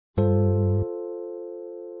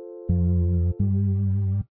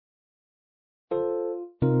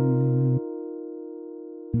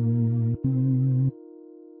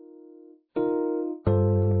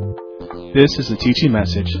This is a teaching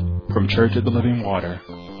message from Church of the Living Water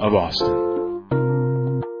of Austin.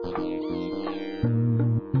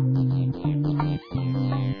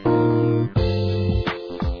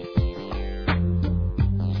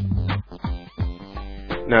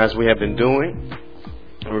 Now, as we have been doing,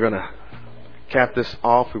 we're going to cap this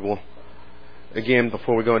off. We will, again,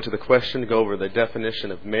 before we go into the question, go over the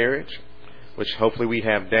definition of marriage, which hopefully we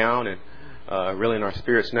have down and really in our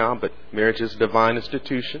spirits now. But marriage is a divine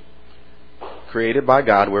institution created by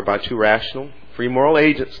God, whereby two rational, free moral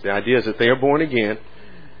agents, the idea is that they are born again,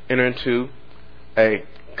 enter into a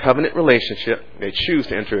covenant relationship. They choose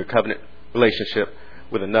to enter a covenant relationship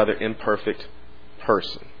with another imperfect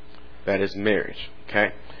person. That is marriage.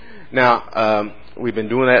 Okay? Now, we've been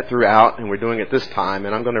doing that throughout, and we're doing it this time,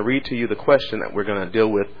 and I'm going to read to you the question that we're going to deal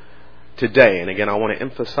with today. And again, I want to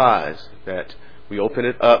emphasize that we open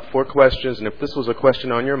it up for questions, and if this was a question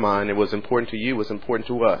on your mind, it was important to you, it was important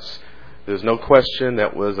to us. There's no question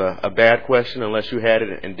that was a bad question unless you had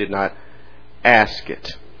it and did not ask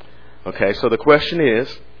it. Okay, so the question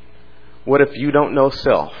is, what if you don't know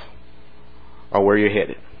self or where you're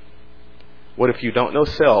headed? What if you don't know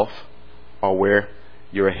self or where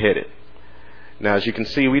you're headed? Now, as you can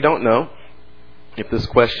see, we don't know if this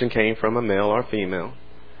question came from a male or female.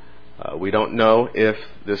 We don't know if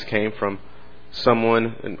this came from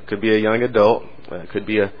someone, it could be a young adult, could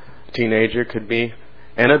be a teenager, could be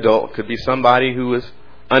an adult, could be somebody who is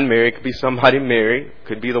unmarried, could be somebody married,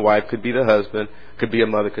 could be the wife, could be the husband, could be a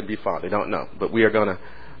mother, could be father. Don't know. But we are going to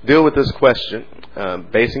deal with this question,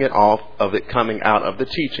 basing it off of it coming out of the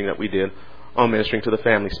teaching that we did on ministering to the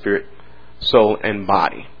family, spirit, soul, and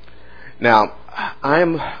body. Now, I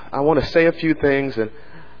want to say a few things, and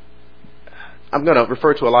I'm going to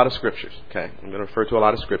refer to a lot of scriptures. Okay, I'm going to refer to a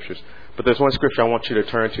lot of scriptures, but there's one scripture I want you to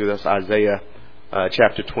turn to. That's Isaiah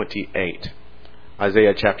chapter 28.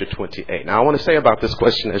 Isaiah chapter 28. Now, I want to say about this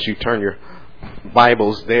question as you turn your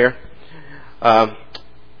Bibles there.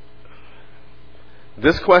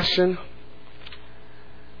 This question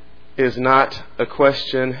is not a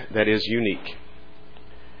question that is unique.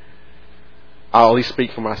 I'll only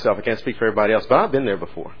speak for myself. I can't speak for everybody else, but I've been there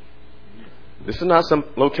before. This is not some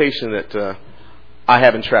location that I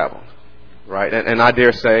haven't traveled, right? And I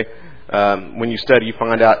dare say, when you study, you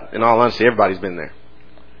find out, in all honesty, everybody's been there.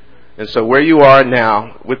 And so where you are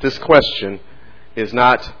now with this question is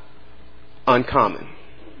not uncommon.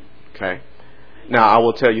 Okay? Now, I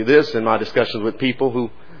will tell you this in my discussions with people who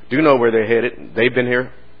do know where they're headed. They've been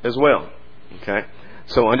here as well. Okay?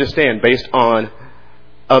 So understand, based on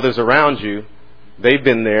others around you, they've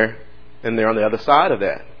been there and they're on the other side of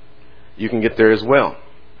that. You can get there as well.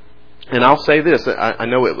 And I'll say this. I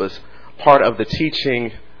know it was part of the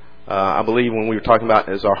teaching, I believe, when we were talking about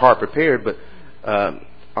is our heart prepared, but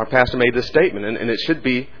our pastor made this statement, and it should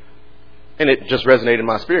be, and it just resonated in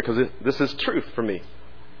my spirit because this is truth for me.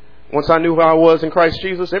 Once I knew who I was in Christ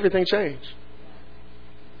Jesus, everything changed.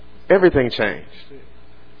 Everything changed.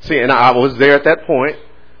 See, and I was there at that point,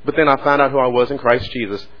 but then I found out who I was in Christ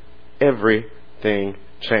Jesus. Everything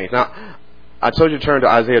changed. Now, I told you to turn to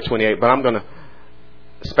Isaiah 28, but I'm going to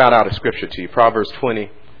spout out a scripture to you. Proverbs 20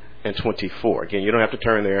 and 24. Again, you don't have to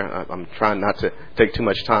turn there. I'm trying not to take too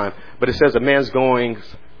much time. But it says, a man's goings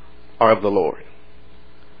are of the Lord.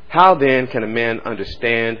 How then can a man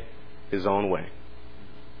understand his own way?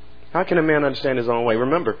 How can a man understand his own way?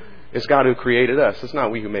 Remember, it's God who created us. It's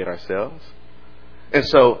not we who made ourselves. And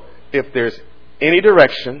so, if there's any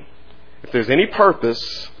direction, if there's any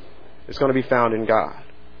purpose, it's going to be found in God.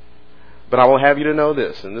 But I will have you to know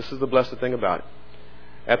this, and this is the blessed thing about it.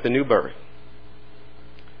 At the new birth,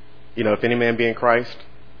 you know, if any man be in Christ,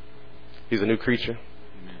 he's a new creature.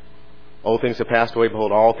 Old things have passed away.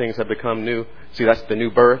 Behold, all things have become new. See, that's the new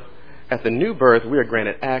birth. At the new birth, we are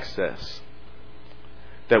granted access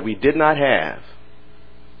that we did not have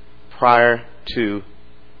prior to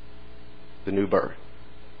the new birth.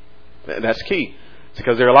 And that's key.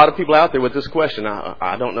 Because there are a lot of people out there with this question.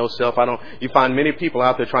 I don't know self. You find many people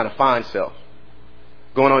out there trying to find self.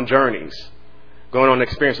 Going on journeys. Going on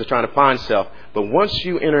experiences trying to find self. But once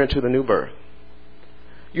you enter into the new birth,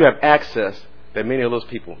 you have access that many of those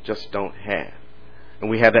people just don't have. And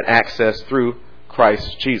we have that access through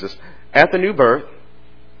Christ Jesus. At the new birth,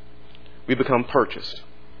 we become purchased.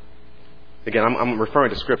 Again, I'm referring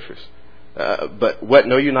to scriptures. But what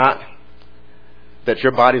know you not? That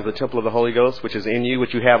your body is the temple of the Holy Ghost, which is in you,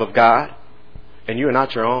 which you have of God. And you are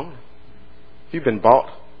not your own. You've been bought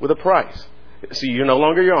with a price. See, you're no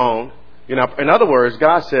longer your own. In other words,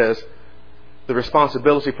 God says, the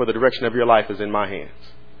responsibility for the direction of your life is in my hands.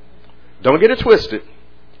 Don't get it twisted.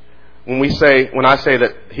 when I say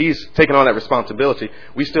that he's taking on that responsibility,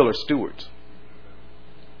 we still are stewards.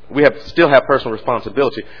 We still have personal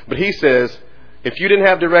responsibility. But he says, if you didn't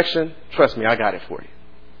have direction, trust me, I got it for you.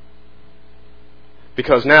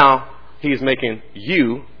 Because now he's making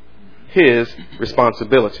you his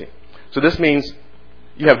responsibility. So this means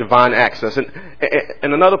you have divine access. And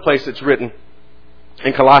another place it's written,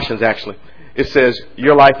 in Colossians actually, it says,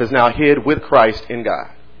 your life is now hid with Christ in God.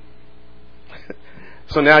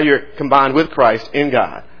 So now you're combined with Christ in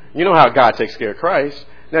God. You know how God takes care of Christ.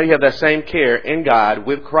 Now you have that same care in God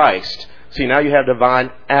with Christ. See, now you have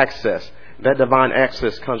divine access. That divine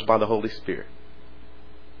access comes by the Holy Spirit.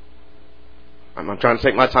 I'm trying to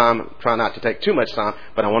take my time. I'm trying not to take too much time,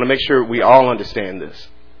 but I want to make sure we all understand this.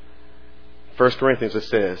 1 Corinthians, it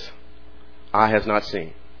says, eye has not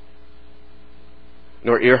seen,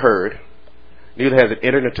 nor ear heard, neither has it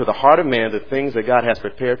entered into the heart of man the things that God has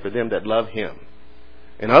prepared for them that love him.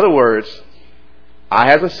 In other words, eye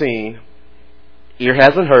hasn't seen, ear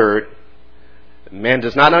hasn't heard, man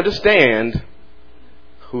does not understand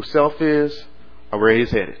who self is or where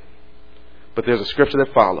he's headed. But there's a scripture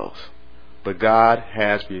that follows. But God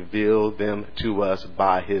has revealed them to us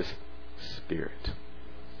by his Spirit.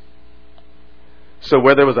 So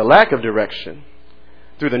where there was a lack of direction,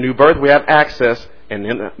 through the new birth we have access, and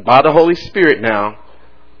then by the Holy Spirit now,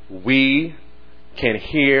 we can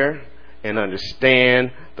hear and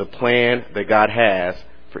understand the plan that God has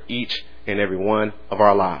for each and every one of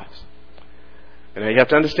our lives. And now you have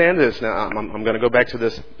to understand this. Now I'm going to go back to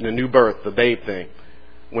this, the new birth, the babe thing.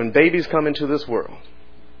 When babies come into this world,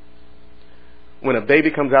 when a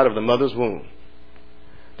baby comes out of the mother's womb,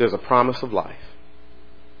 there's a promise of life.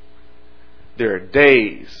 There are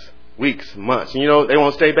days, weeks, months. And you know, they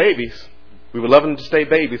won't stay babies. We would love them to stay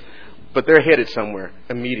babies, but they're headed somewhere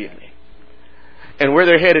immediately. And where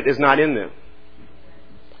they're headed is not in them.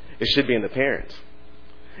 It should be in the parents.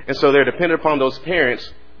 And so they're dependent upon those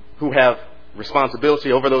parents who have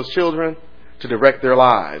responsibility over those children to direct their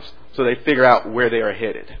lives so they figure out where they are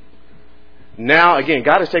headed. Now, again,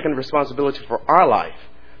 God has taken the responsibility for our life.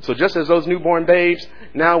 So just as those newborn babes,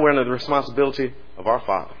 now we're under the responsibility of our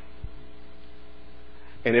Father.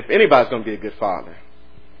 And if anybody's going to be a good father,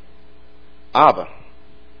 Abba,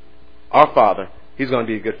 our Father, he's going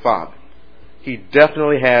to be a good father. He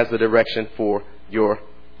definitely has the direction for your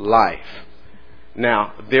life.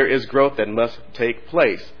 Now, there is growth that must take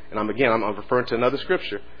place. And I'm referring to another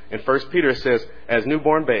scripture. In 1 Peter it says, as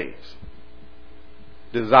newborn babes,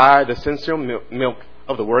 desire the sincere milk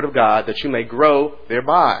of the Word of God that you may grow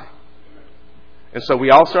thereby. And so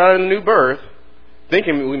we all start in a new birth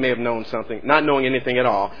thinking we may have known something, not knowing anything at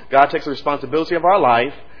all. God takes the responsibility of our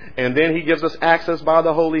life, and then he gives us access by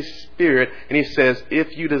the Holy Spirit. And he says,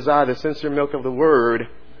 if you desire the sincere milk of the Word,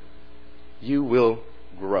 you will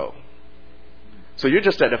grow. So you're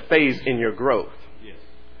just at a phase in your growth.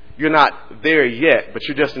 You're not there yet, but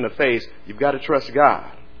you're just in a phase. You've got to trust God.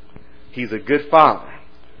 He's a good Father,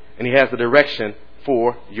 and he has the direction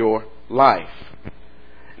for your life.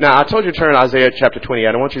 Now, I told you to turn to Isaiah chapter 28.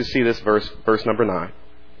 I want you to see this verse number 9.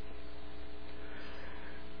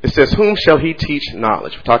 It says, whom shall he teach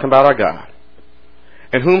knowledge? We're talking about our God.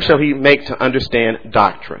 And whom shall he make to understand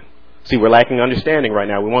doctrine? See, we're lacking understanding right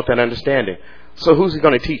now. We want that understanding. So who's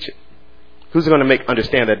going to teach it? Who's going to make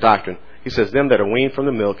understand that doctrine? He says, them that are weaned from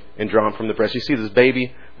the milk and drawn from the breast. You see this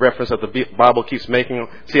baby reference that the Bible keeps making.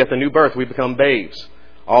 See, at the new birth, we become babes.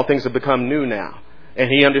 All things have become new now. And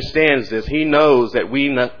he understands this. He knows that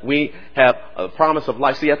we have a promise of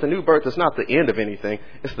life. See, at the new birth, it's not the end of anything.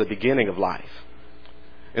 It's the beginning of life.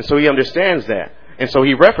 And so he understands that. And so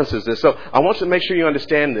he references this. So I want you to make sure you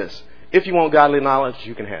understand this. If you want godly knowledge,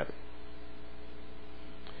 you can have it.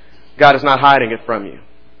 God is not hiding it from you.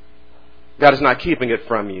 God is not keeping it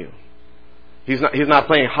from you. He's not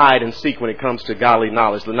playing hide and seek when it comes to godly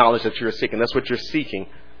knowledge, the knowledge that you're seeking. That's what you're seeking.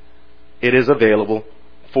 It is available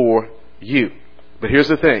for you. But here's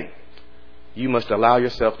the thing. You must allow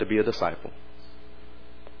yourself to be a disciple.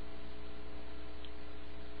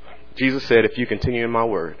 Jesus said, if you continue in my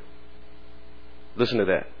word. Listen to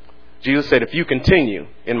that. Jesus said, if you continue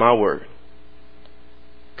in my word,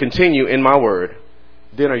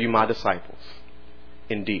 then are you my disciples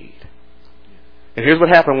indeed. And here's what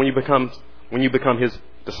happens when you become his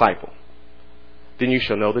disciple. Then you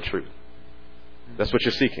shall know the truth. That's what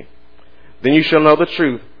you're seeking. Then you shall know the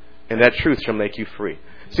truth, and that truth shall make you free.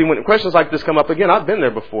 See, when questions like this come up again, I've been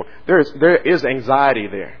there before. There is anxiety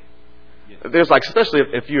there. There's like, especially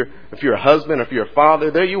if you're a husband or if you're a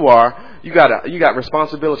father, there you are. You got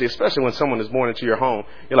responsibility, especially when someone is born into your home.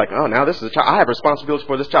 You're like, oh, now this is a child. I have responsibility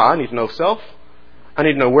for this child. I need to know self. I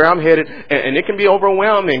need to know where I'm headed. And it can be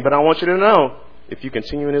overwhelming, but I want you to know, if you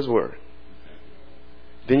continue in His Word,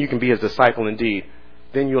 then you can be His disciple indeed.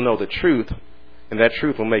 Then you'll know the truth, and that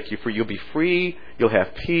truth will make you free. You'll be free. You'll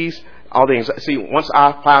have peace. All the anxiety. See, once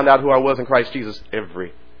I found out who I was in Christ Jesus,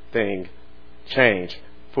 everything changed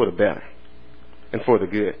for the better and for the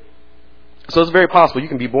good. So it's very possible you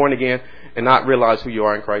can be born again and not realize who you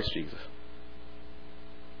are in Christ Jesus.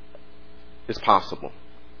 It's possible.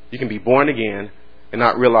 You can be born again and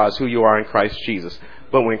not realize who you are in Christ Jesus.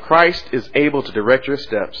 But when Christ is able to direct your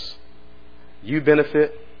steps, you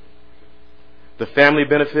benefit. The family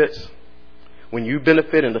benefits. When you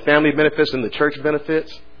benefit and the family benefits and the church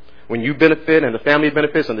benefits. When you benefit and the family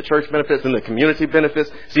benefits and the church benefits and the community benefits.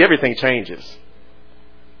 See, everything changes.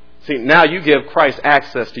 See, now you give Christ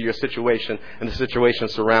access to your situation and the situation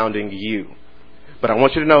surrounding you. But I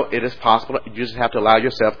want you to know it is possible. You just have to allow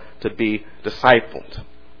yourself to be discipled.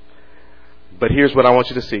 But here's what I want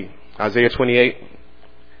you to see. Isaiah 28,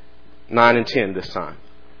 9 and 10 this time.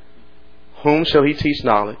 Whom shall He teach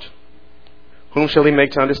knowledge? Whom shall He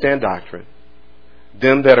make to understand doctrine?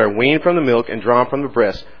 Them that are weaned from the milk and drawn from the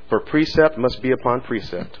breast. For precept must be upon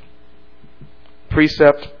precept.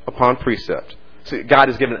 Precept upon precept. See, God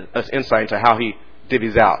has given us insight into how He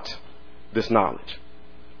divvies out this knowledge.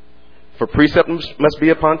 For precept must be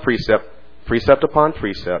upon precept, precept upon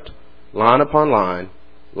precept, line upon line,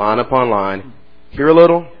 line upon line, here a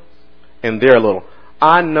little and there a little.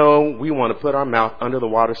 I know we want to put our mouth under the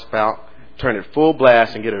water spout, turn it full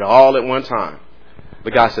blast and get it all at one time.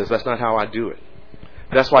 But God says, that's not how I do it.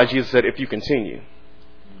 That's why Jesus said, if you continue,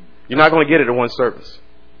 you're not going to get it in one service.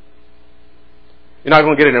 You're not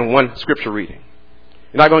going to get it in one scripture reading.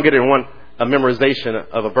 You're not going to get it in one memorization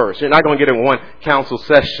of a verse. You're not going to get it in one council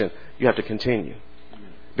session. You have to continue.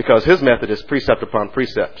 Because His method is precept upon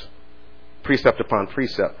precept. Precept upon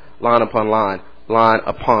precept. Line upon line. Line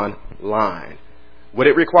upon line. What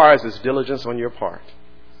it requires is diligence on your part.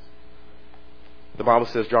 The Bible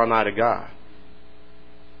says, draw nigh to God.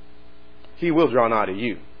 He will draw nigh to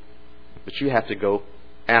you. But you have to go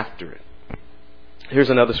after it. Here's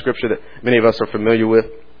another scripture that many of us are familiar with.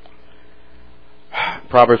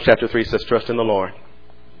 Proverbs chapter 3 says, trust in the Lord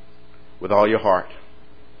with all your heart.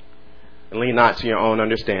 And lean not to your own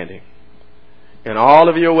understanding. In all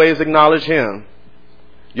of your ways acknowledge Him.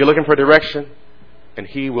 You're looking for direction, and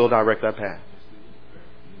He will direct that path.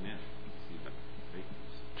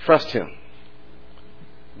 Trust Him.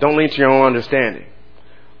 Don't lean to your own understanding.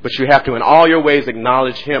 But you have to, in all your ways,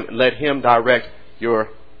 acknowledge Him. Let Him direct your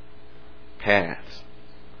paths.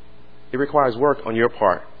 It requires work on your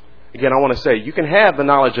part. Again, I want to say, you can have the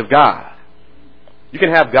knowledge of God. You can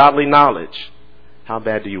have godly knowledge. How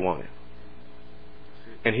bad do you want it?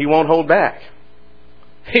 And He won't hold back.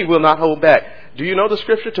 He will not hold back. Do you know the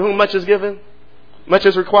scripture? To whom much is given, much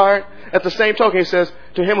is required. At the same token, He says,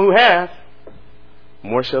 to him who hath,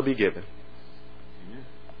 more shall be given.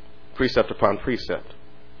 Precept upon precept.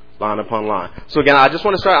 Line upon line. So again, I just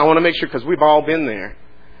want to start. I want to make sure, because we've all been there.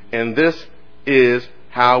 And this is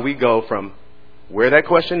how we go from where that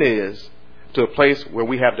question is to a place where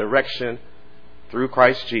we have direction through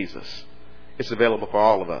Christ Jesus. It's available for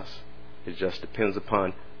all of us. It just depends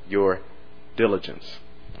upon your diligence.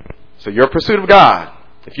 So your pursuit of God,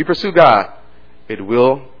 if you pursue God, it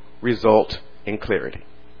will result in clarity.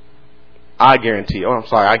 I guarantee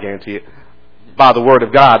it. By the word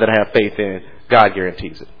of God that I have faith in, God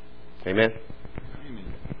guarantees it. Amen.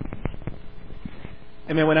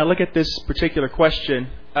 Amen. When I look at this particular question,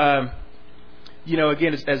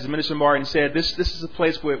 again, as Minister Martin said, this is a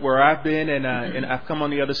place where I've been, and I've come on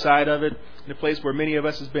the other side of it, and a place where many of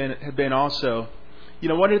us have been also.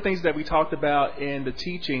 One of the things that we talked about in the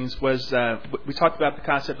teachings was we talked about the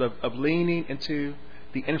concept of leaning into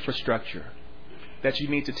the infrastructure, that you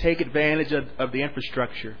need to take advantage of the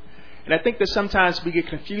infrastructure. And I think that sometimes we get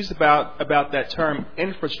confused about that term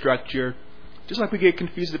infrastructure, just like we get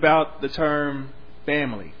confused about the term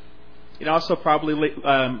family. It also probably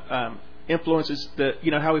influences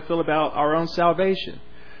how we feel about our own salvation.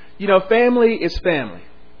 Family is family,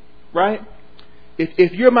 right?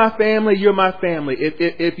 If you're my family, you're my family.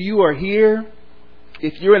 If you are here,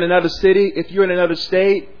 if you're in another city, if you're in another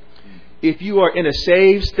state, if you are in a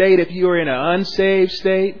saved state, if you are in an unsaved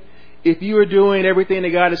state, if you are doing everything that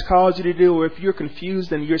God has called you to do, or if you're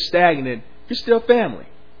confused and you're stagnant, you're still family.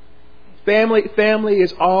 Family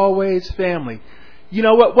is always family. You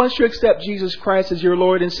know what? Once you accept Jesus Christ as your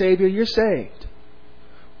Lord and Savior, you're saved.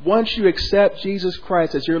 Once you accept Jesus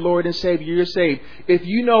Christ as your Lord and Savior, you're saved. If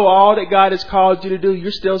you know all that God has called you to do, you're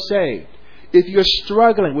still saved. If you're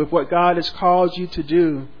struggling with what God has called you to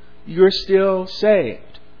do, you're still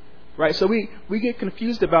saved. right? So we get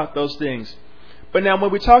confused about those things. But now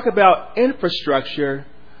when we talk about infrastructure,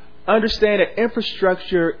 understand that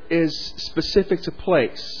infrastructure is specific to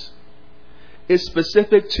place. It's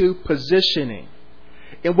specific to positioning.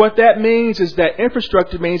 And what that means is that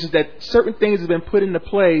infrastructure means is that certain things have been put into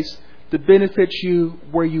place to benefit you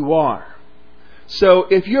where you are. So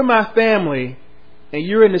if you're my family and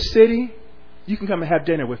you're in the city, you can come and have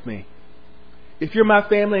dinner with me. If you're my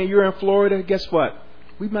family and you're in Florida, guess what?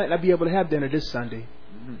 We might not be able to have dinner this Sunday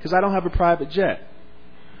because I don't have a private jet.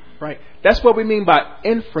 Right? That's what we mean by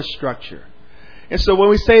infrastructure. And so when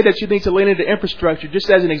we say that you need to lean into infrastructure, just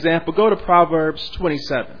as an example, go to Proverbs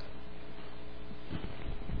 27.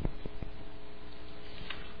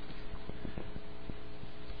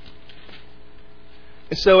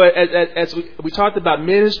 And so as we talked about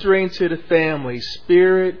ministering to the family,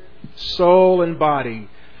 spirit, soul, and body,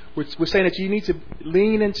 we're saying that you need to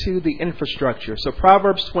lean into the infrastructure. So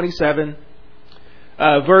Proverbs 27,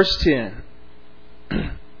 verse 10.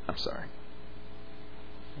 I'm sorry.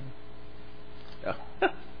 Oh,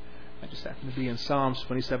 I just happened to be in Psalms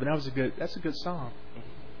 27. That's a good psalm.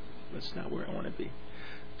 That's not where I want to be.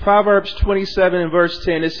 Proverbs 27 and verse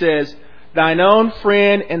 10, it says, "Thine own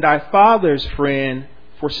friend and thy father's friend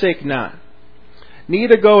forsake not.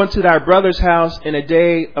 Neither go into thy brother's house in a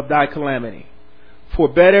day of thy calamity. For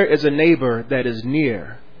better is a neighbor that is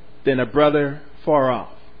near than a brother far off."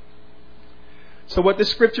 So what the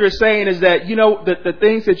scripture is saying is that, the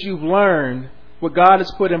things that you've learned, what God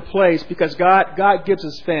has put in place, because God gives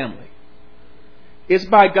us family. It's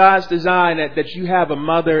by God's design that you have a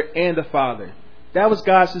mother and a father. That was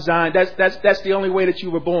God's design. That's the only way that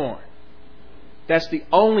you were born. That's the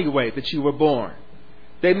only way that you were born.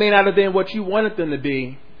 They may not have been what you wanted them to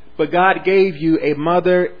be, but God gave you a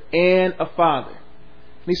mother and a father.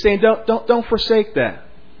 And He's saying, don't forsake that.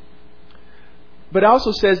 But it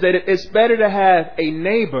also says that it's better to have a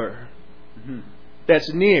neighbor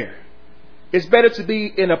that's near. It's better to be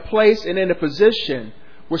in a place and in a position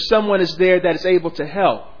where someone is there that is able to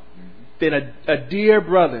help than a dear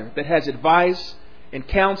brother that has advice and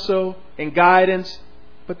counsel and guidance,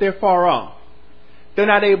 but they're far off. They're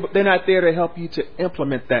not there to help you to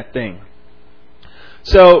implement that thing.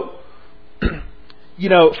 So,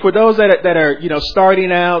 for those that are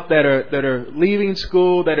starting out, that are leaving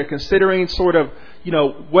school, that are considering sort of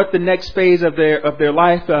what the next phase of their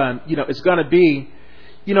life is going to be,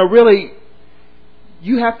 really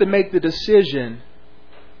you have to make the decision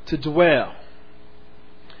to dwell.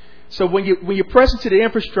 So when you press into the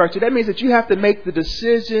infrastructure, that means that you have to make the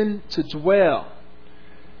decision to dwell.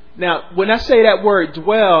 Now, when I say that word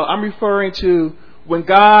dwell, I'm referring to when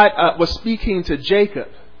God was speaking to Jacob.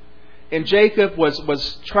 And Jacob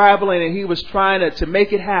was traveling and he was trying to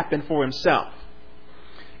make it happen for himself.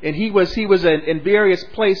 And he was in various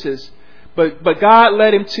places. But God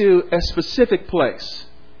led him to a specific place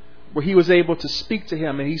where he was able to speak to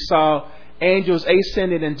him. And he saw angels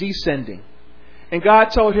ascending and descending. And God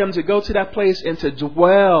told him to go to that place and to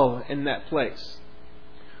dwell in that place.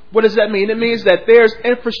 What does that mean? It means that there's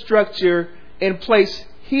infrastructure in place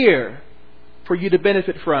here for you to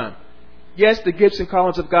benefit from. Yes, the gifts and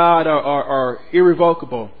callings of God are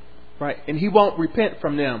irrevocable, right? And He won't repent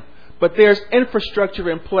from them. But there's infrastructure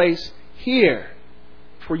in place here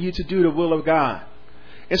for you to do the will of God.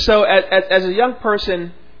 And so as a young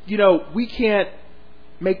person, we can't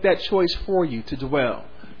make that choice for you to dwell.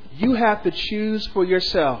 You have to choose for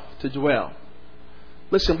yourself to dwell.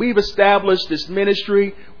 Listen, we've established this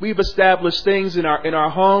ministry. We've established things in our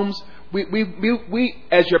homes. We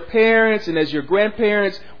as your parents and as your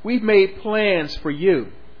grandparents, we've made plans for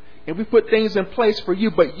you. And we put things in place for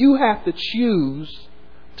you, but you have to choose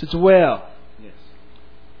to dwell. Yes.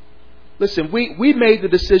 Listen, we made the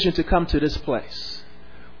decision to come to this place.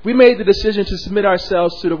 We made the decision to submit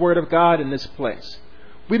ourselves to the Word of God in this place.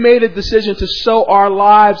 We made a decision to sow our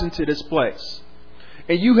lives into this place.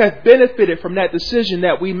 And you have benefited from that decision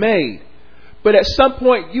that we made. But at some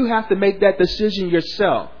point, you have to make that decision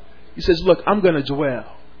yourself. He says, look, I'm going to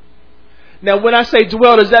dwell. Now, when I say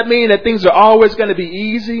dwell, does that mean that things are always going to be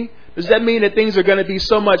easy? Does that mean that things are going to be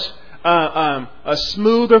so much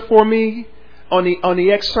smoother for me on the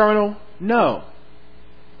external? No.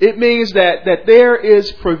 It means that there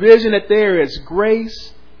is provision, that there is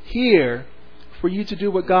grace here for you to do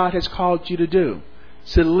what God has called you to do.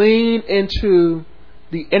 To lean into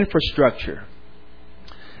the infrastructure.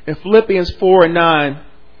 In Philippians 4 and 9,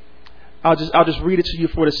 I'll just read it to you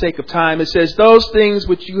for the sake of time. It says, "Those things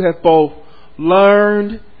which you have both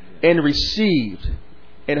learned and received,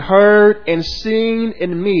 and heard and seen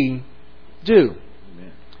in me, do.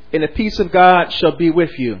 Amen. And the peace of God shall be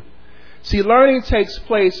with you. See, learning takes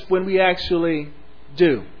place when we actually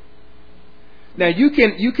do. Now, you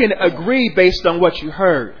can agree based on what you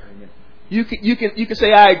heard. You can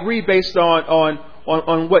say, I agree based on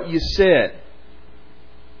what you said.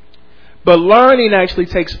 But learning actually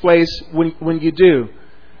takes place when you do.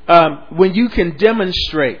 When you can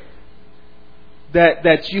demonstrate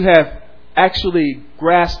that you have actually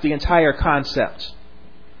grasped the entire concept.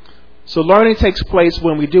 So learning takes place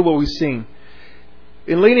when we do what we sing.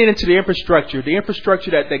 In leaning into the infrastructure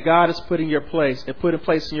that God has put in your place and put in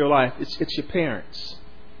place in your life, it's your parents.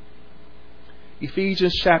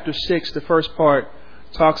 Ephesians chapter 6, the first part,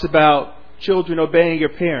 talks about children obeying your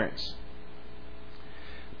parents.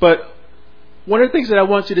 But one of the things that I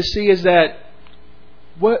want you to see is that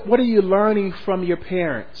what are you learning from your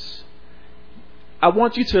parents? I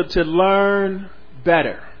want you to learn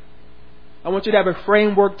better. I want you to have a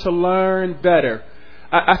framework to learn better.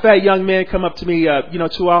 I've had young men come up to me,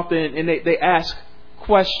 too often, and they ask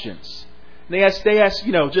questions. And they ask,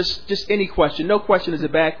 just any question. No question is a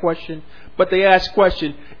bad question, but they ask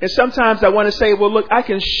questions. And sometimes I want to say, well, look, I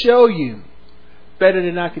can show you better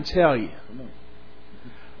than I can tell you.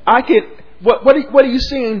 What are you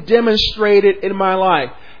seeing demonstrated in my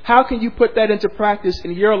life? How can you put that into practice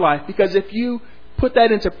in your life? Because if you put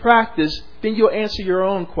that into practice, then you'll answer your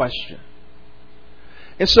own question.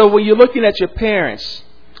 And so when you're looking at your parents,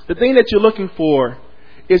 the thing that you're looking for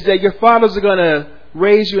is that your fathers are going to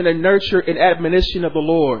raise you in the nurture and admonition of the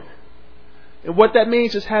Lord. And what that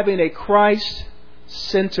means is having a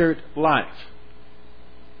Christ-centered life.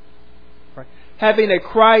 Right? Having a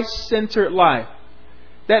Christ-centered life.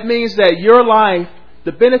 That means that your life,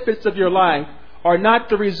 the benefits of your life, are not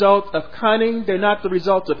the result of cunning. They're not the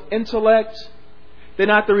result of intellect. They're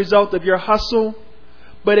not the result of your hustle.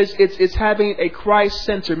 But it's having a Christ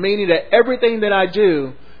center, meaning that everything that I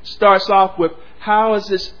do starts off with, how does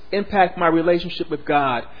this impact my relationship with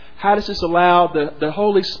God? How does this allow the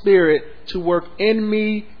Holy Spirit to work in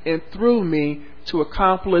me and through me to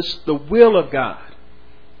accomplish the will of God?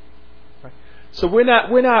 Right. So we're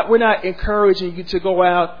not encouraging you to go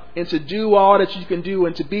out and to do all that you can do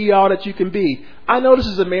and to be all that you can be. I know this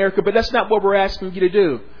is America, but that's not what we're asking you to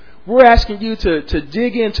do. We're asking you to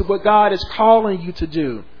dig into what God is calling you to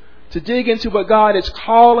do. To dig into what God is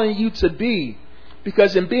calling you to be.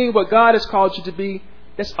 Because in being what God has called you to be,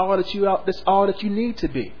 that's all that you need to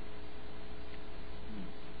be.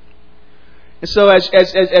 And so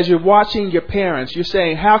as you're watching your parents, you're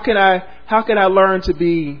saying, how can I learn to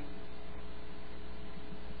be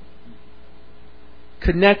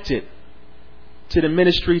connected to the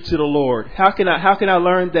ministry, to the Lord? How can I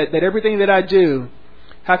learn that everything that I do,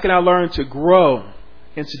 how can I learn to grow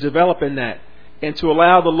and to develop in that and to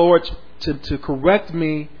allow the Lord to correct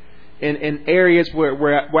me in areas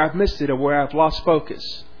where I've missed it or where I've lost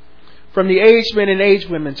focus? From the aged men and aged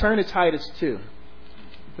women, turn to Titus 2.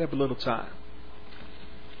 We have a little time.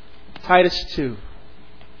 Titus 2.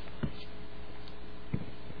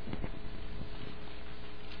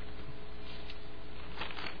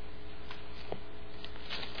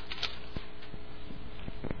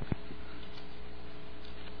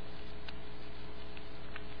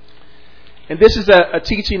 And this is a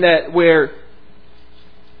teaching that where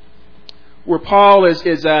Paul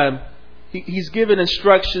he's given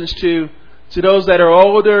instructions to those that are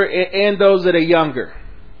older and those that are younger.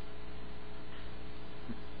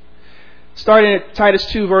 Starting at Titus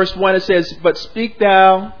 2 verse 1, it says, "But speak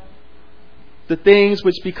thou the things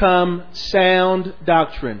which become sound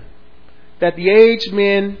doctrine, that the aged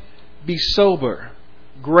men be sober,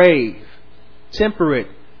 grave, temperate,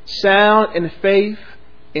 sound in faith,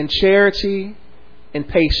 in charity, in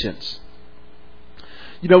patience."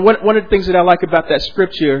 You know, one of the things that I like about that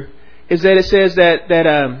scripture is that it says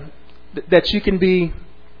that you can be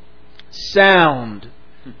sound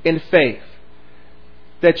in faith,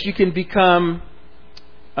 that you can become,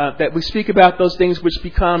 that we speak about those things which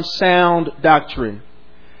become sound doctrine.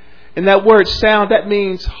 And that word sound, that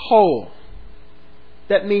means whole.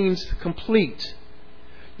 That means complete.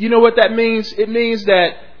 You know what that means? It means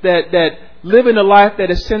that living a life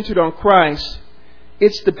that is centered on Christ,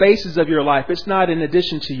 it's the basis of your life. It's not in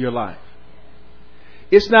addition to your life.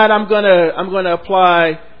 It's not I'm gonna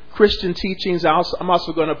apply Christian teachings. I'm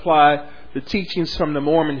also going to apply the teachings from the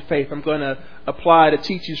Mormon faith. I'm going to apply the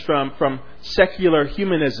teachings from secular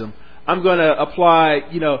humanism. I'm going to apply,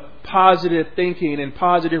 positive thinking and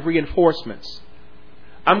positive reinforcements.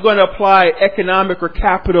 I'm going to apply economic or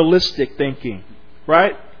capitalistic thinking,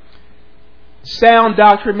 right? Sound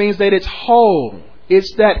doctrine means that it's whole.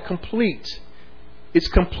 It's that complete. It's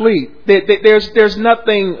complete. There's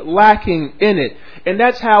nothing lacking in it. And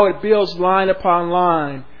that's how it builds line upon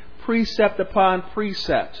line, precept upon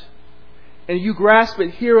precept. And you grasp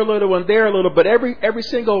it here a little and there a little, but every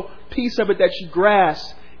single piece of it that you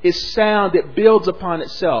grasp is sound. It builds upon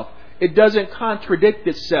itself. It doesn't contradict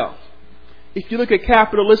itself. If you look at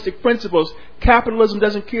capitalistic principles, capitalism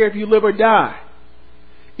doesn't care if you live or die.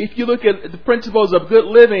 If you look at the principles of good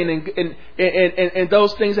living and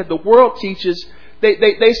those things that the world teaches,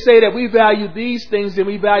 they say that we value these things and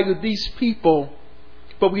we value these people,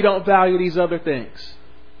 but we don't value these other things.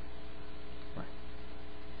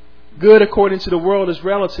 Good, according to the world, is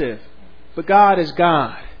relative, but God is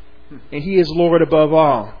God, and He is Lord above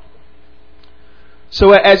all.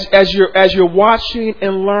 So as you're watching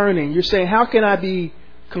and learning, you're saying, how can I be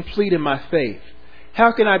complete in my faith?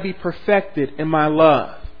 How can I be perfected in my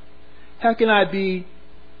love? How can I be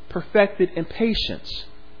perfected in patience?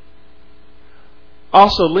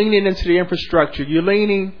 Also, leaning into the infrastructure.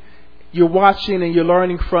 You're watching and you're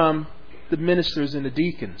learning from the ministers and the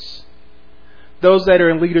deacons. Those that are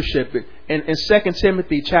in leadership. In 2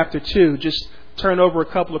 Timothy chapter 2, just turn over a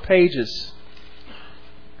couple of pages.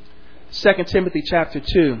 2 Timothy chapter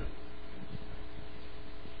 2.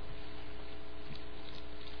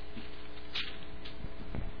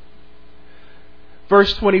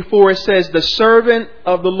 Verse 24, it says, "The servant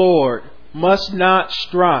of the Lord must not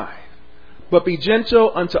strive, but be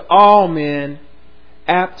gentle unto all men,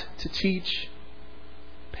 apt to teach,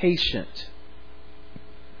 patient."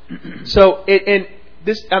 So,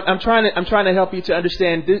 I'm trying to help you to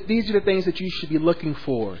understand. These are the things that you should be looking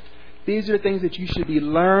for. These are the things that you should be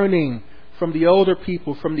learning from the older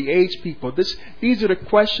people, from the aged people. These are the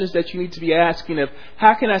questions that you need to be asking of,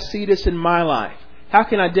 how can I see this in my life? How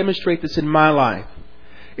can I demonstrate this in my life?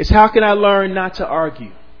 It's how can I learn not to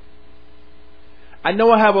argue? I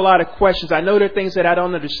know I have a lot of questions. I know there are things that I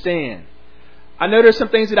don't understand. I know there's some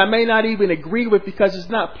things that I may not even agree with because it's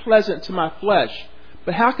not pleasant to my flesh.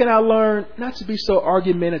 But how can I learn not to be so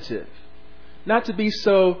argumentative? Not to be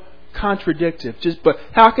so contradictive? But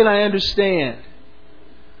how can I understand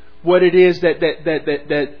what it is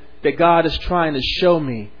that God is trying to show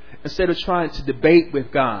me instead of trying to debate with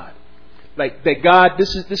God? Like that, God,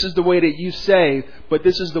 this is the way that you say, but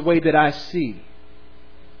this is the way that I see.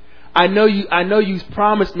 I know you've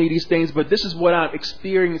promised me these things, but this is what I'm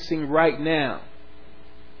experiencing right now.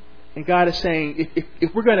 And God is saying,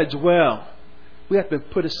 if we're going to dwell, we have to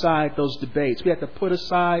put aside those debates. We have to put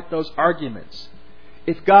aside those arguments.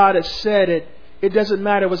 If God has said it, it doesn't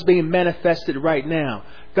matter what's being manifested right now.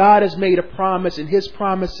 God has made a promise, and His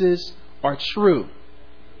promises are true.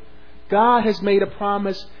 God has made a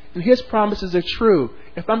promise, and His promises are true.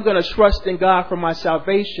 If I'm going to trust in God for my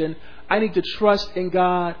salvation, I need to trust in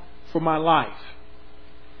God for my life.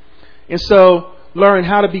 And so, learn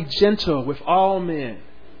how to be gentle with all men.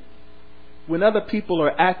 When other people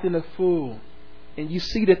are acting a fool and you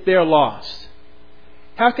see that they're lost,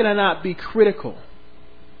 how can I not be critical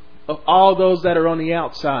of all those that are on the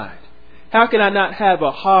outside? How can I not have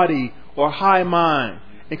a haughty or high mind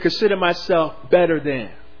and consider myself better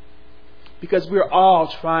than? Because we're all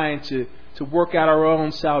trying to work out our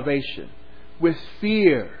own salvation with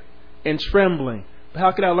fear and trembling. But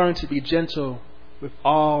how can I learn to be gentle with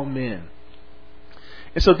all men?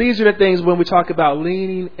 And so these are the things when we talk about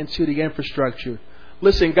leaning into the infrastructure.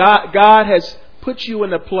 Listen, God has put you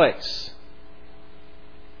in a place.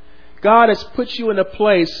 God has put you in a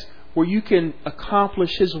place where you can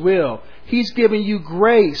accomplish His will. He's given you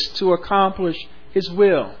grace to accomplish His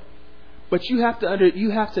will. But you have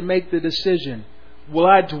to make the decision. Will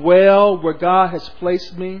I dwell where God has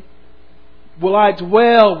placed me? Will I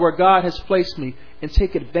dwell where God has placed me and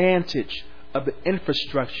take advantage of the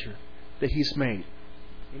infrastructure that He's made?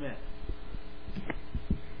 Amen.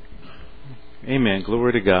 Amen.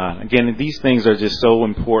 Glory to God. Again, these things are just so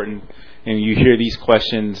important, and you hear these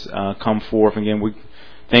questions come forth. Again, we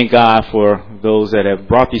thank God for those that have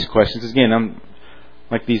brought these questions. Again,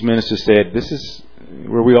 like these ministers said, this is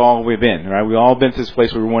where we've been, right? We've all been to this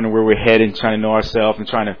place where we're wondering where we're headed, trying to know ourselves and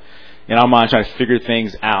trying to figure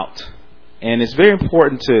things out. And it's very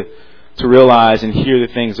important to realize and hear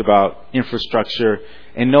the things about infrastructure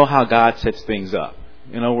and know how God sets things up.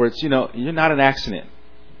 In other words, you're not an accident.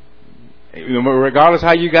 Regardless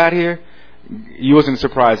how you got here, you wasn't a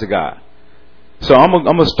surprise to God. So I'm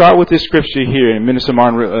going to start with this scripture here, and Minister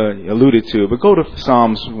Martin alluded to it, but go to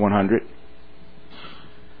Psalms 100.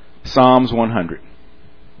 Psalms 100.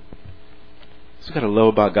 So you got to love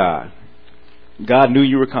about God. God knew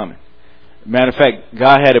you were coming. Matter of fact,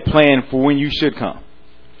 God had a plan for when you should come.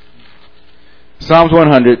 Psalms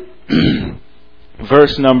 100,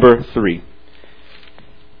 verse number 3.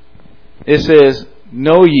 It says,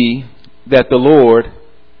 "Know ye that the Lord,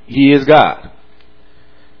 He is God.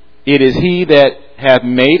 It is He that hath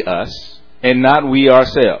made us, and not we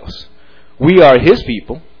ourselves. We are His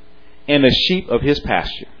people, and the sheep of His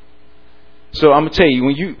pasture. So I'm going to tell you,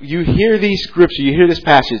 when you hear these scriptures, you hear this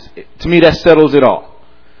passage, to me that settles it all.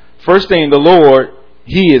 First thing, the Lord,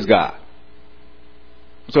 He is God.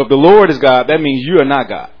 So if the Lord is God, that means you are not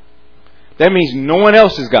God. That means no one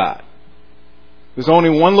else is God. There's only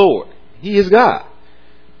one Lord. He is God.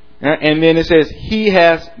 And then it says, He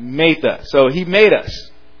has made us. So He made us.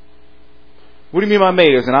 What do you mean by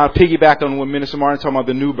made us? And I'll piggyback on what Minister Martin talking about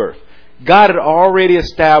the new birth. God had already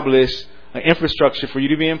established an infrastructure for you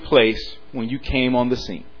to be in place when you came on the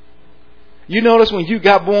scene. You notice when you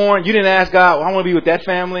got born, you didn't ask God, well, I want to be with that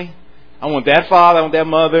family. I want that father. I want that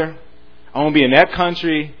mother. I want to be in that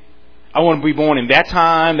country. I want to be born in that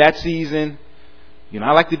time, that season.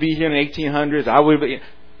 I like to be here in the 1800s. I would be.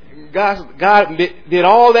 God did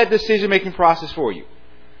all that decision-making process for you.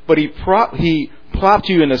 But He plopped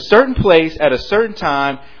you in a certain place at a certain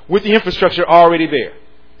time with the infrastructure already there.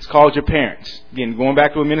 It's called your parents. Again, going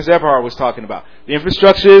back to what Minister Everhart was talking about. The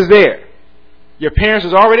infrastructure is there. Your parents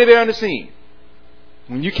was already there on the scene.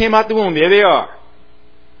 When you came out the womb, there they are.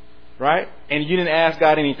 Right? And you didn't ask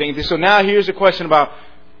God anything. So now here's the question about,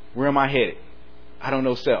 where am I headed? I don't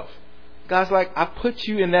know self. God's like, I put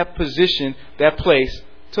you in that position, that place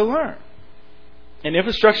to learn. And the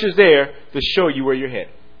infrastructure is there to show you where you're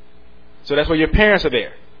headed. So that's why your parents are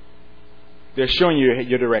there. They're showing you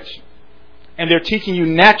your direction. And they're teaching you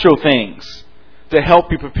natural things to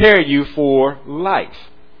help you prepare you for life.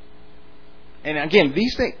 And again,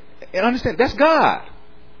 these things, and understand, that's God.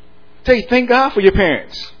 Tell you, thank God for your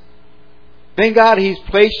parents. Thank God He's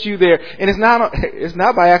placed you there. And it's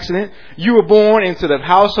not by accident. You were born into the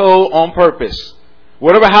household on purpose.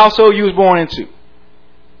 Whatever household you was born into.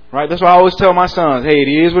 Right? That's why I always tell my sons, hey,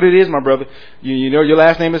 it is what it is, my brother. You know your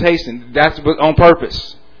last name is Hastings. That's on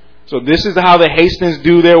purpose. So this is how the Hastings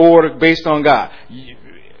do their order based on God.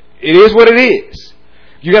 It is what it is.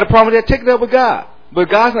 You got a problem with that? Take it up with God. But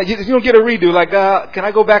God's not, you don't get a redo. Like, God, can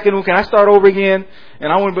I go back in? Can I start over again?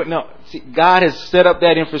 And I want to, but no. See, God has set up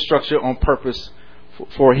that infrastructure on purpose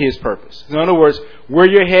for His purpose. In other words, where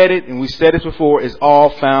you're headed, and we said this before, is all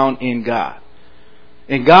found in God.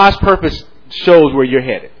 And God's purpose shows where you're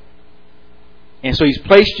headed. And so He's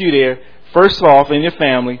placed you there, first off, in your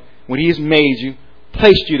family, when He has made you,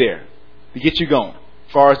 placed you there to get you going,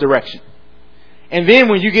 as far as direction. And then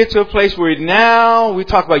when you get to a place where now we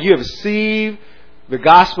talk about you have received the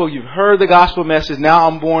gospel, you've heard the gospel message, now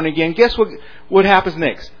I'm born again. Guess what happens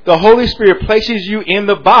next? The Holy Spirit places you in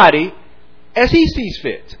the body as He sees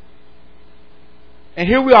fit. And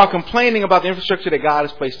here we are complaining about the infrastructure that God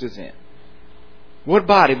has placed us in. What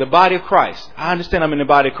body? The body of Christ. I understand I'm in the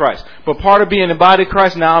body of Christ. But part of being in the body of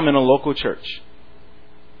Christ, now I'm in a local church.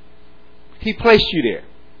 He placed you there.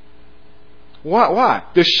 Why?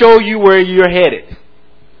 To show you where you're headed.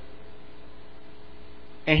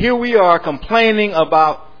 And here we are complaining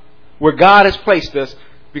about where God has placed us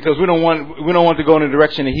because we don't want to go in the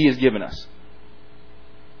direction that He has given us.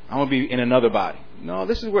 I want to be in another body. No,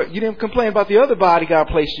 this is where you didn't complain about the other body God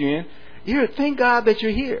placed you in. Thank God that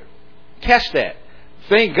you're here. Catch that.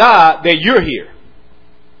 Thank God that you're here.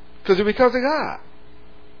 Because it's because of God.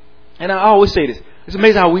 And I always say this. It's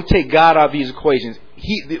amazing how we take God out of these equations.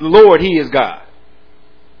 The Lord, He is God.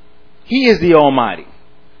 He is the Almighty.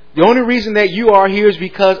 The only reason that you are here is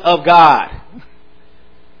because of God.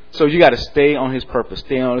 So you got to stay on His purpose,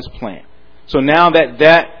 stay on His plan. So now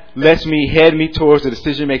that lets me head me towards the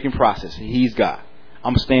decision-making process. He's God.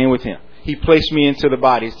 I'm staying with Him. He placed me into the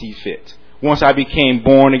body as He fits. Once I became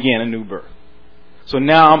born again, a new birth. So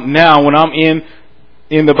now when I'm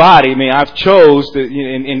in the body, I've chose to,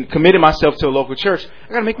 and committed myself to a local church.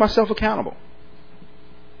 I got to make myself accountable.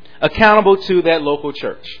 Accountable to that local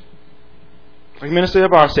church. Like Minister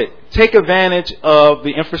Everhart said, take advantage of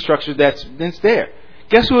the infrastructure that's there.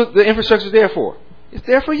 Guess what the infrastructure is there for? It's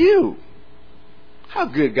there for you. How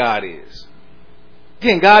good God is.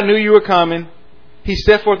 Again, God knew you were coming. He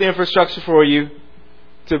set forth the infrastructure for you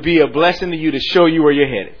to be a blessing to you, to show you where you're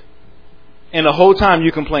headed. And the whole time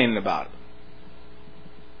you're complaining about it.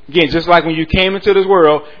 Again, just like when you came into this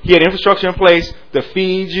world, He had infrastructure in place to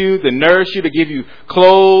feed you, to nourish you, to give you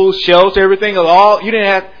clothes, shelter, everything.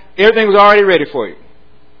 Everything was already ready for you.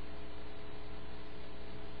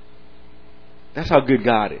 That's how good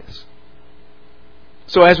God is.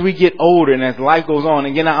 So as we get older and as life goes on,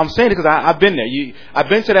 again, I'm saying it because I've been there. I've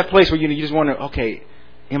been to that place where you just wonder, okay,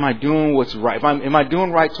 am I doing what's right? Am I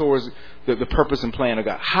doing right towards the purpose and plan of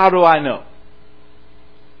God? How do I know?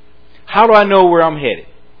 How do I know where I'm headed?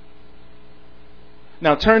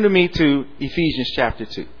 Now turn to me to Ephesians chapter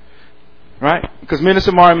 2. Right? Because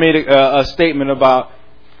Minister Martin made a statement about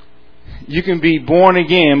you can be born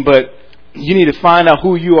again, but you need to find out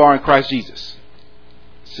who you are in Christ Jesus.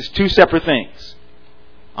 It's just two separate things.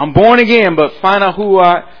 I'm born again, but find out who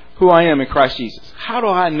I am in Christ Jesus. How do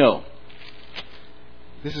I know?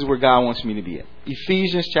 This is where God wants me to be at.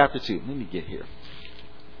 Ephesians chapter 2. Let me get here.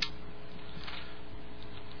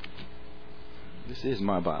 This is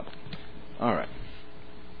my Bible. All right.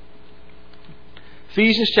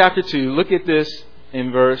 Ephesians chapter 2. Look at this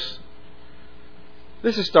in verse.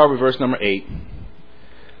 Let's just start with verse number 8.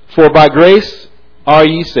 For by grace are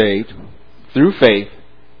ye saved through faith,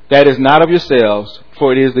 that is not of yourselves,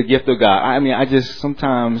 for it is the gift of God. I mean, I just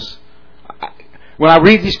sometimes, when I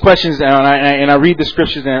read these questions and I read the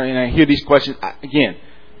scriptures and I hear these questions, again,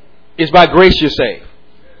 it's by grace you're saved.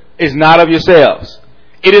 It's not of yourselves.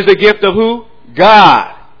 It is the gift of who?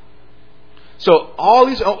 God. So all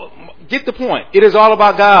these, get the point. It is all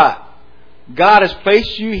about God. God has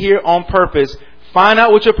placed you here on purpose. Find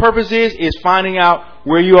out what your purpose is finding out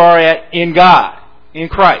where you are at in God, in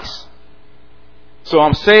Christ. So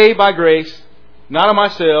I'm saved by grace, not of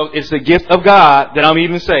myself. It's the gift of God that I'm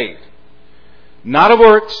even saved. Not of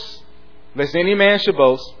works, lest any man should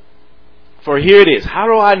boast. For here it is. How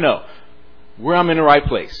do I know where I'm in the right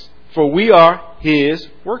place? For we are His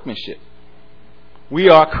workmanship. We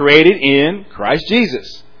are created in Christ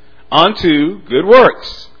Jesus unto good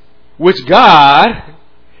works, which God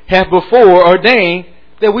hath before ordained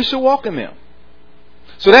that we should walk in them.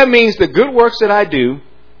 So that means the good works that I do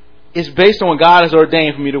is based on what God has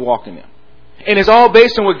ordained for me to walk in them. And it's all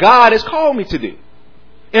based on what God has called me to do.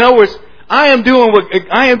 In other words, I am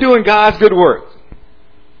doing God's good work.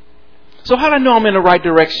 So how do I know I'm in the right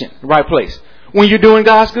direction, the right place? When you're doing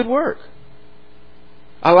God's good work.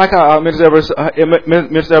 I like how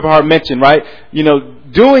Mr. Eberhard mentioned, right? You know,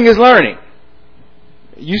 doing is learning.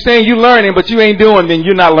 You saying you're learning, but you ain't doing, then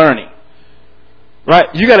you're not learning.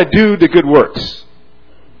 Right? You got to do the good works.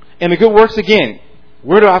 And the good works, again,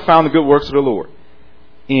 where do I find the good works of the Lord?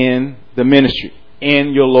 In the ministry,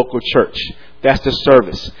 in your local church. That's the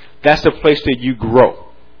service. That's the place that you grow.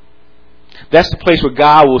 That's the place where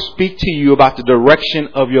God will speak to you about the direction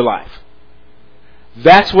of your life.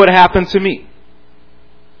 That's what happened to me.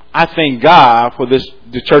 I thank God for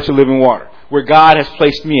the Church of Living Water, where God has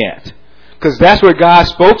placed me at. Because that's where God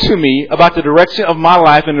spoke to me about the direction of my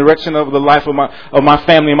life and the direction of the life of my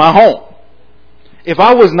family and my home. If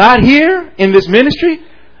I was not here in this ministry,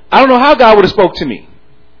 I don't know how God would have spoke to me.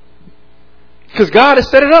 Because God has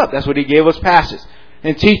set it up. That's what He gave us pastors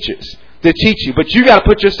and teachers to teach you. But you got to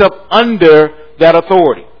put yourself under that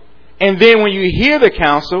authority. And then when you hear the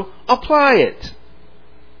counsel, apply it.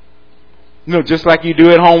 You know, just like you do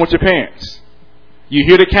at home with your parents. You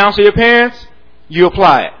hear the counsel of your parents, you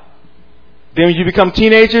apply it. Then when you become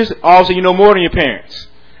teenagers, also you know more than your parents.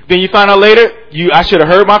 Then you find out later, I should have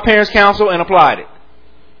heard my parents' counsel and applied it.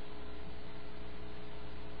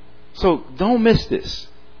 So don't miss this.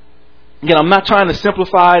 Again, I'm not trying to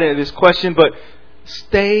simplify this question, but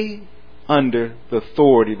stay under the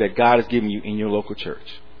authority that God has given you in your local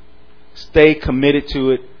church. Stay committed to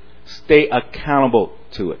it. Stay accountable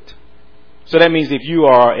to it. So that means if you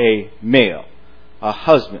are a male, a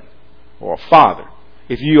husband, or a father,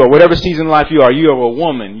 if you are whatever season of life you are a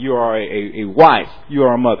woman, you are a wife, you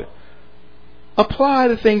are a mother, apply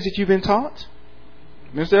the things that you've been taught.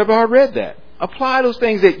 Mr. Eberhard read that. Apply those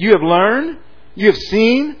things that you have learned, you have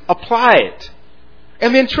seen, apply it.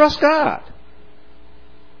 And then trust God.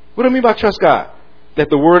 What do I mean by trust God? That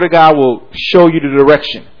the Word of God will show you the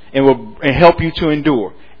direction and help you to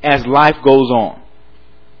endure as life goes on.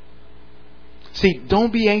 See,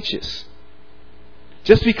 don't be anxious.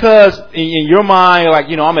 Just because in your mind, like,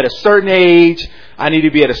 you know, I'm at a certain age, I need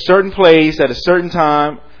to be at a certain place at a certain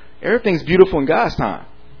time. Everything's beautiful in God's time.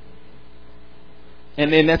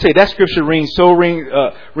 And then that scripture rings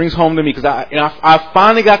home to me because I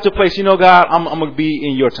finally got to a place, you know, God, I'm going to be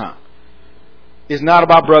in your time. It's not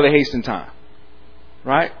about Brother Hastings' time.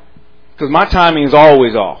 Right? Because my timing is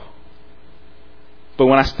always off. But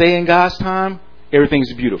when I stay in God's time,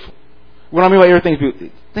 everything's beautiful. What I mean by everything's beautiful,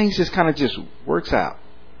 things just kind of just works out.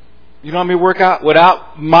 You know what I mean? Work out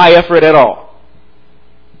without my effort at all.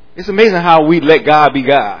 It's amazing how we let God be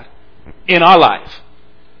God in our life.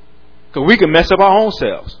 Because we can mess up our own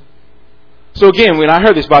selves. So again, when I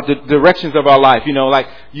heard this about the directions of our life, you know, like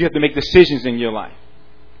you have to make decisions in your life.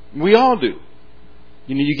 We all do.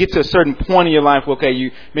 You know, you get to a certain point in your life, okay,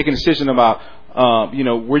 you make a decision about, you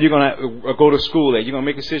know, where you're going to go to school at. You're going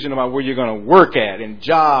to make a decision about where you're going to work at and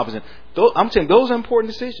jobs. And I'm saying those are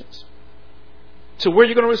important decisions. So where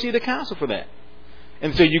you're going to receive the counsel for that.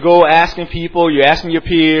 And so you go asking people, you're asking your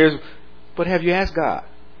peers, But have you asked God?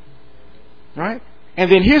 Right?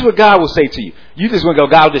 And then here's what God will say to you. You just want to go,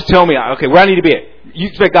 God will just tell me, okay, where I need to be at. You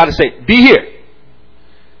expect God to say, be here.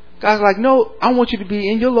 God's like, no, I want you to be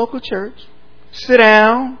in your local church. Sit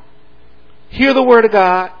down. Hear the word of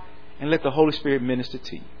God. And let the Holy Spirit minister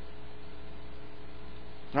to you.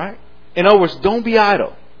 Right? In other words, don't be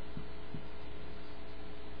idle.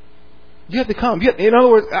 You have to come. In other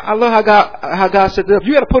words, I love how God set it up.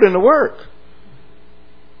 You got to put in the work.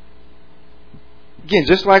 Again,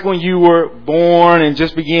 just like when you were born and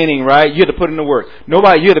just beginning, right? You had to put in the work. You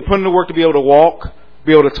had to put in the work to be able to walk,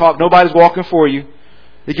 be able to talk. Nobody's walking for you.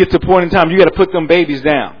 It gets to a point in time you got to put them babies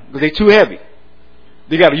down because they're too heavy.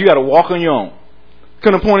 You got to walk on your own.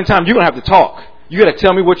 Come to a point in time you're gonna have to talk. You got to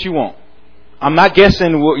tell me what you want. I'm not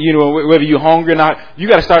guessing, whether you're hungry or not. You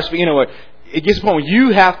got to start speaking. It gets to a point where you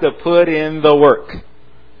have to put in the work.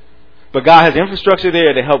 But God has infrastructure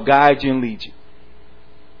there to help guide you and lead you.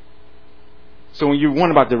 So when you're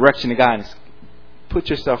wondering about direction and guidance, put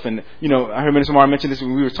yourself in. I heard Minister Martin mention this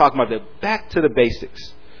when we were talking about back to the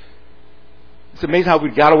basics. It's amazing how we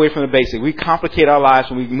got away from the basics. We complicate our lives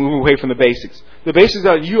when we move away from the basics. The basics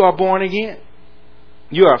are you are born again.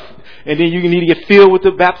 And then you need to get filled with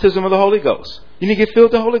the baptism of the Holy Ghost. You need to get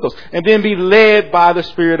filled with the Holy Ghost. And then be led by the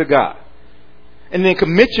Spirit of God. And then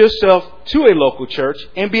commit yourself to a local church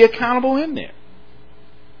and be accountable in there.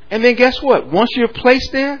 And then guess what? Once you're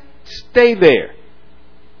placed there, stay there.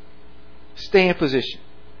 Stay in position.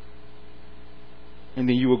 And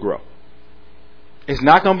then you will grow. It's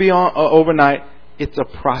not going to be overnight. It's a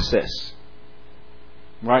process.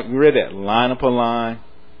 Right? You read that. Line upon line.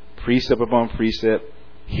 Precept upon precept.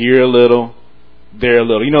 Here a little. There a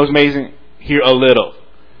little. You know what's amazing? Here a little.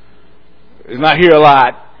 It's not here a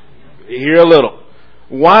lot. Here a little.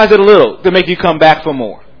 Why is it a little? To make you come back for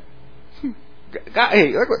more.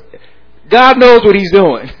 God knows what He's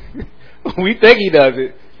doing. We think He does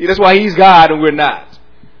it. That's why He's God and we're not.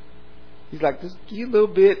 He's like, just give you a little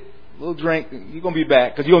bit, a little drink. You're going to be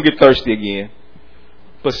back because you're going to get thirsty again.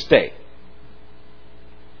 But stay.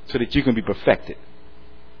 So that you can be perfected.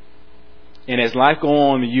 And as life goes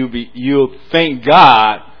on, you'll thank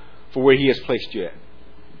God for where He has placed you at.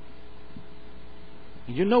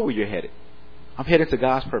 And you know where you're headed. I'm headed to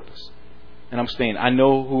God's purpose. And I'm staying. I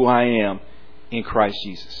know who I am in Christ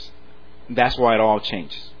Jesus. And that's why it all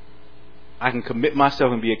changes. I can commit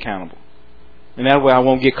myself and be accountable. And that way I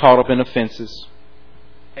won't get caught up in offenses.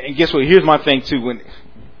 And guess what? Here's my thing too.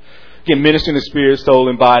 Again, ministering the spirit, soul,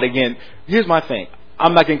 and body. Again, here's my thing.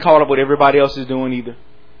 I'm not getting caught up with what everybody else is doing either.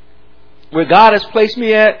 Where God has placed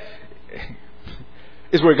me at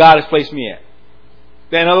is where God has placed me at.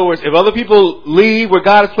 In other words, if other people leave where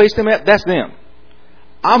God has placed them at, that's them.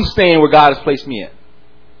 I'm staying where God has placed me at.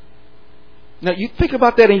 Now, you think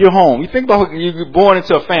about that in your home. You think about you're born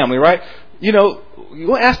into a family, right? You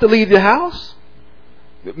won't ask to leave the house.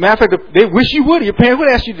 Matter of fact, they wish you would. Your parents would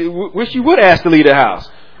ask you. Wish you would ask to leave the house.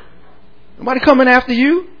 Nobody coming after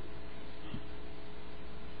you.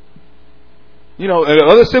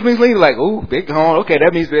 Other siblings leave like, oh, they're gone. Okay,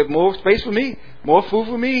 that means there's more space for me, more food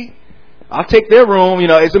for me. I'll take their room.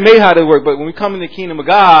 It's amazing how they work. But when we come in the kingdom of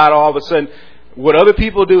God, all of a sudden, what other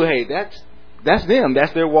people do, hey, that's them.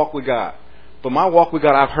 That's their walk with God. But my walk with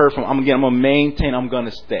God, I've heard from. I'm going to maintain. I'm going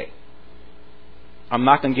to stay. I'm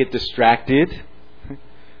not going to get distracted.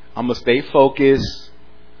 I'm going to stay focused.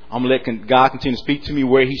 I'm going to let God continue to speak to me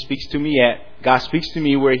where He speaks to me at. God speaks to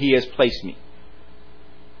me where He has placed me.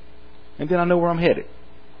 And then I know where I'm headed.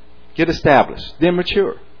 Get established. Then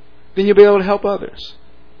mature. Then you'll be able to help others.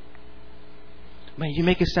 Man, you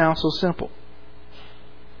make it sound so simple.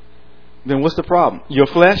 Then what's the problem? Your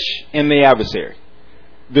flesh and the adversary.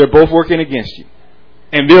 They're both working against you.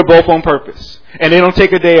 And they're both on purpose. And they don't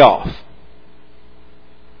take a day off.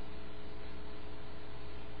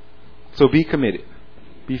 So be committed.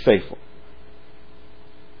 Be faithful.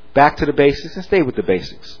 Back to the basics and stay with the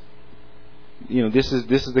basics. This is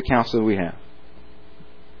the counsel we have.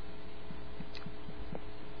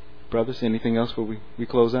 Brothers, anything else before we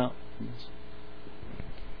close out?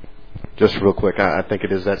 Just real quick, I think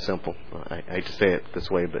it is that simple. I hate to say it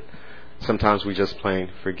this way, but sometimes we just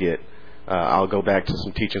plain forget. I'll go back to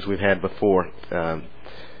some teachings we've had before.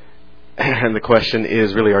 And the question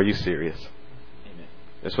is really, are you serious? Amen.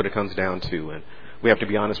 That's what it comes down to. And we have to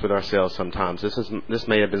be honest with ourselves sometimes. This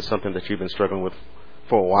may have been something that you've been struggling with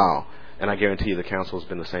for a while. And I guarantee you the counsel has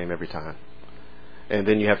been the same every time. And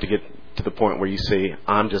then you have to get to the point where you say,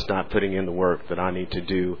 I'm just not putting in the work that I need to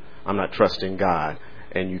do. I'm not trusting God.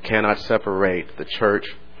 And you cannot separate the church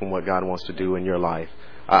from what God wants to do in your life.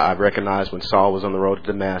 I've recognized when Saul was on the road to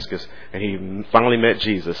Damascus and he finally met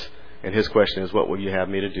Jesus. And his question is, what will you have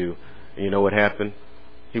me to do? And you know what happened?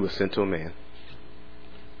 He was sent to a man.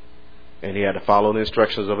 And he had to follow the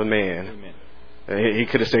instructions of a man. Amen. And he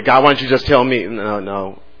could have said, God, why don't you just tell me?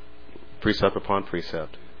 No. Precept upon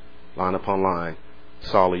precept. Line upon line.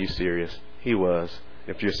 Saul, are you serious? He was.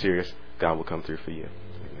 If you're serious, God will come through for you.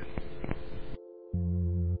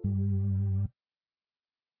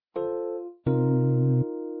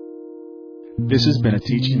 This has been a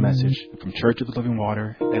teaching message from Church of the Living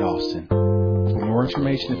Water at Austin. For more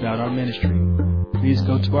information about our ministry, please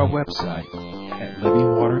go to our website at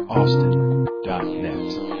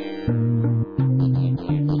livingwateraustin.net.